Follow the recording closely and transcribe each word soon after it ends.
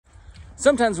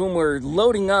sometimes when we're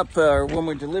loading up or when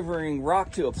we're delivering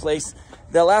rock to a place,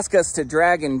 they'll ask us to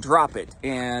drag and drop it.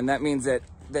 And that means that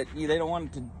they don't want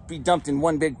it to be dumped in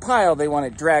one big pile. They want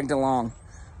it dragged along.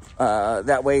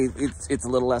 That way it's a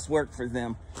little less work for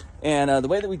them. And the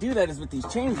way that we do that is with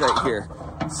these chains right here.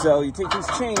 So you take these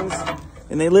chains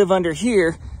and they live under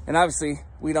here. And obviously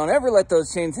we don't ever let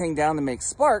those chains hang down to make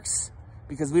sparks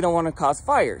because we don't want to cause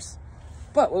fires.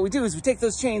 But what we do is we take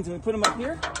those chains and we put them up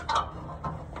here.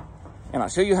 And I'll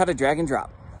show you how to drag and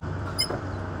drop.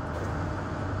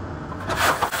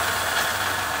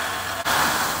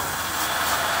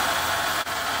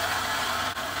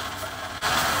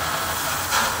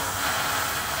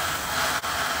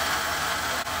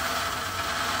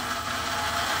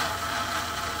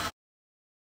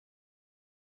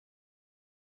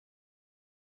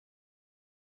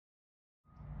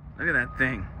 Look at that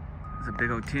thing. There's a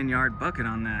big old 10-yard bucket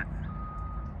on that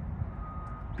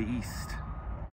beast.